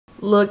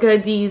Look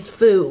at these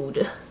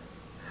food.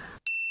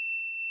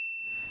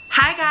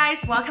 Hi guys,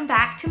 welcome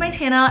back to my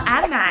channel.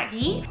 I'm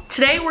Maggie.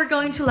 Today we're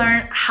going to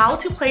learn how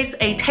to place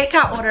a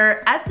takeout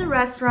order at the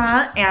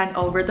restaurant and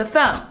over the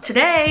phone.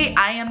 Today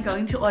I am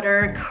going to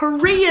order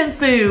Korean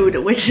food,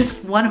 which is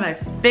one of my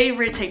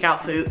favorite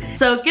takeout food.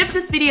 So give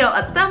this video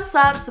a thumbs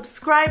up,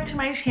 subscribe to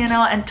my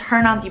channel, and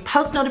turn on the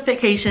post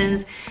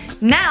notifications.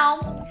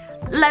 Now,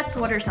 let's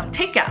order some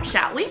takeout,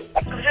 shall we?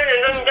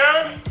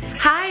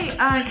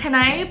 Hi, can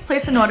I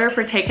place an order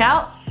for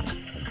takeout?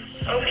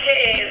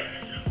 Okay,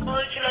 what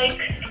would you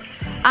like?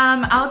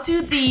 I'll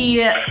do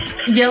the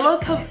yellow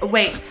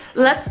wait,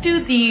 let's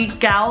do the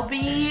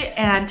galbi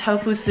and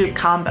tofu soup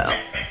combo.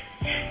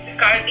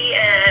 Galbi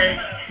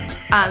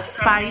and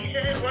spice.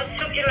 What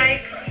soup you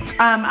like?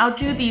 I'll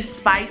do the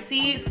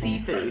spicy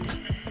seafood.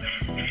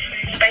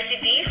 Spicy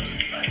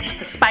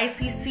beef?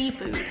 Spicy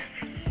seafood.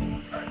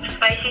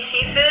 Spicy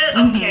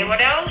seafood? Okay,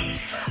 what else?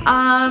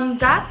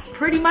 That's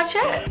pretty much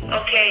it.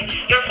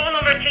 Okay, your phone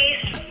number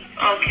please?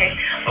 Okay,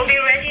 we'll be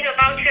ready in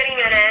about 20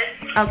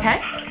 minutes.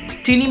 Okay.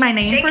 Do you need my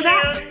name for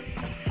that?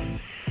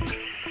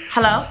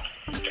 Hello?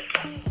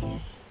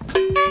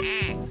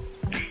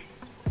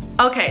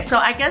 Okay, so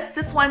I guess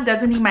this one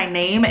doesn't need my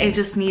name, it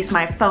just needs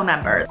my phone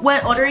number.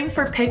 When ordering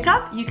for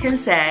pickup, you can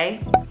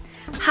say,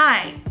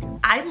 "Hi,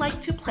 I'd like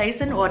to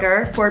place an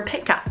order for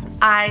pickup.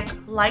 I'd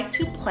like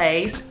to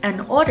place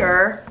an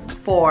order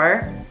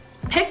for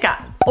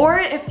pickup." Or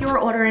if you're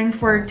ordering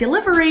for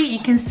delivery, you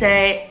can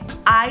say,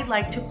 "I'd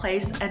like to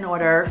place an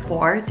order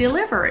for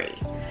delivery.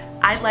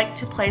 I'd like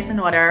to place an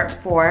order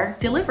for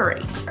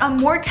delivery." A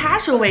more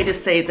casual way to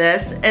say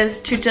this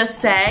is to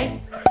just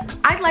say,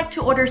 "I'd like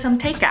to order some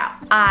takeout.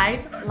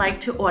 I'd like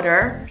to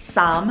order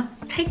some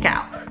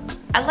takeout.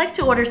 I'd like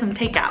to order some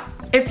takeout."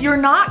 If you're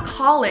not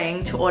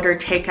calling to order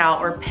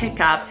takeout or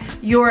pickup,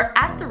 you're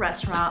at the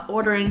restaurant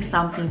ordering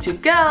something to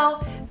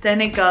go,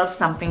 then it goes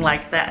something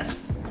like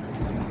this.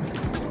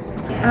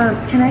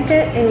 Can I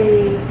get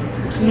a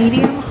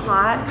medium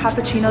hot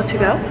cappuccino to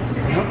go?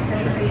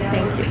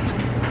 Thank you.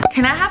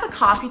 Can I have a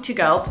coffee to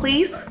go,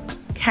 please?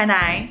 Can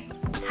I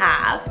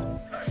have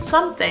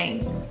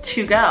something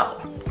to go,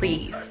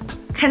 please?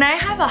 Can I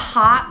have a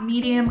hot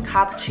medium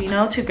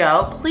cappuccino to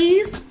go,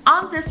 please?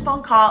 On this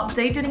phone call,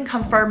 they didn't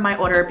confirm my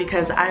order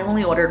because I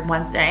only ordered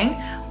one thing.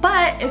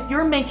 But if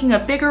you're making a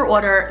bigger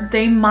order,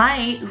 they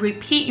might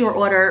repeat your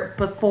order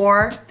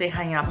before they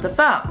hang up the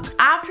phone.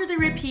 After they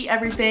repeat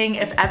everything,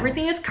 if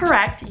everything is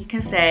correct, you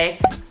can say,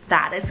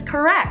 "That is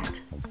correct.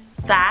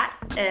 That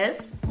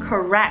is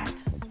correct.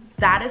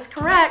 That is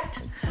correct."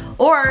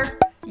 Or,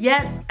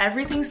 "Yes,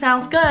 everything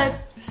sounds good.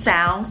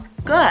 Sounds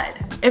good."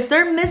 If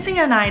they're missing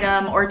an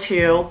item or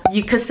two,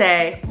 you could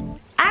say,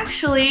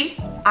 "Actually,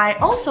 I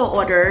also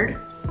ordered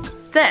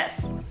this.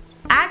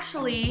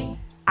 Actually,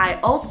 I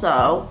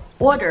also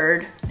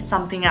ordered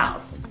something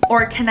else."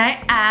 Or, "Can I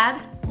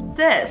add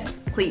this,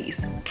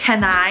 please?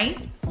 Can I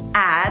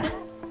add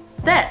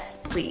this,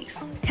 please?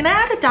 Can I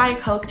add a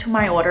Diet Coke to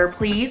my order,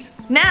 please?"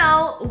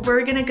 Now,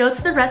 we're gonna go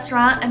to the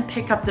restaurant and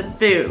pick up the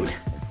food.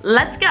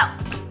 Let's go.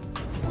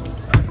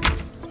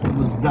 There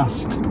was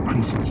dust on the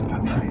creases of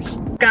her face.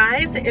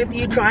 Guys, if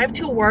you drive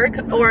to work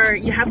or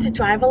you have to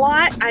drive a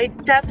lot, I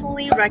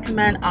definitely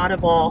recommend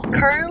Audible.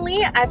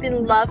 Currently, I've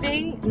been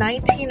loving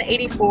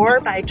 1984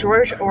 by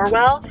George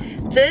Orwell.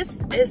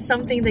 This is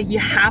something that you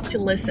have to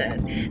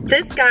listen.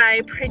 This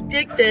guy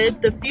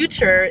predicted the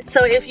future.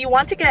 So if you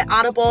want to get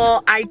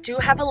Audible, I do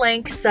have a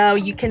link so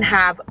you can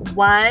have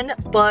one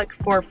book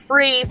for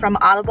free from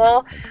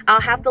Audible.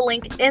 I'll have the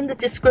link in the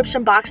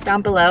description box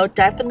down below.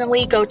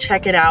 Definitely go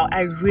check it out.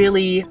 I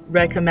really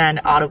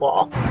recommend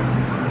Audible.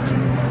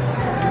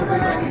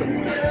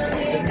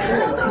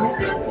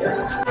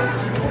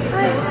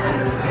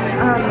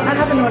 Hi, I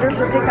have an order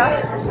for pickup.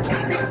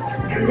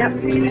 Yep.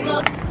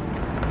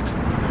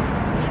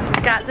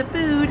 Got the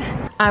food.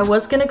 I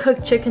was gonna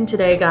cook chicken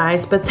today,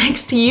 guys, but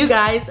thanks to you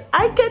guys,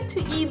 I get to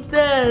eat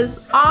this.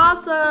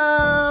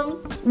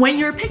 Awesome. When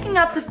you're picking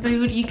up the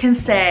food, you can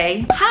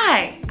say,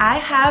 "Hi, I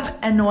have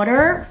an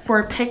order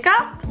for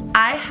pickup.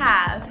 I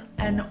have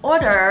an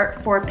order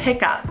for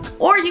pickup."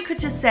 Or you could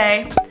just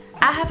say,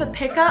 "I have a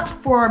pickup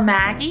for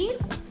Maggie.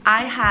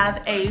 I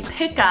have a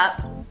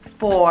pickup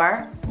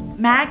for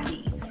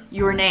Maggie,"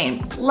 your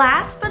name.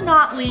 Last but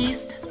not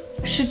least,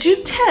 should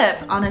you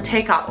tip on a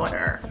takeout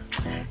order?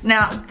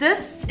 Now,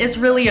 this is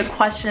really a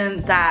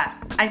question that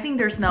I think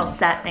there's no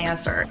set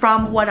answer.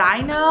 From what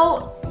I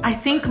know, I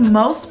think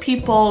most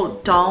people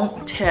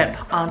don't tip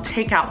on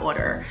takeout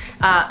order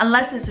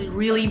unless it's a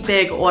really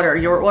big order.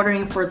 You're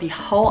ordering for the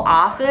whole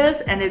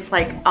office and it's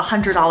like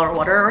 $100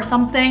 order or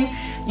something.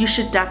 You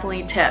should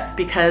definitely tip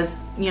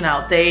because, you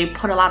know, they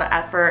put a lot of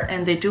effort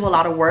and they do a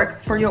lot of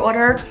work for your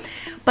order.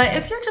 But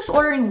if you're just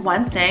ordering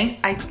one thing,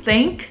 I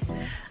think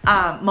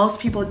most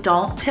people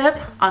don't tip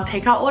on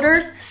takeout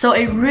orders, so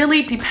it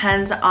really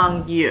depends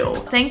on you.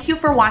 Thank you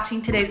for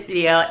watching today's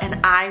video, and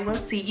I will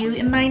see you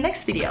in my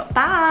next video.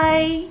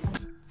 Bye!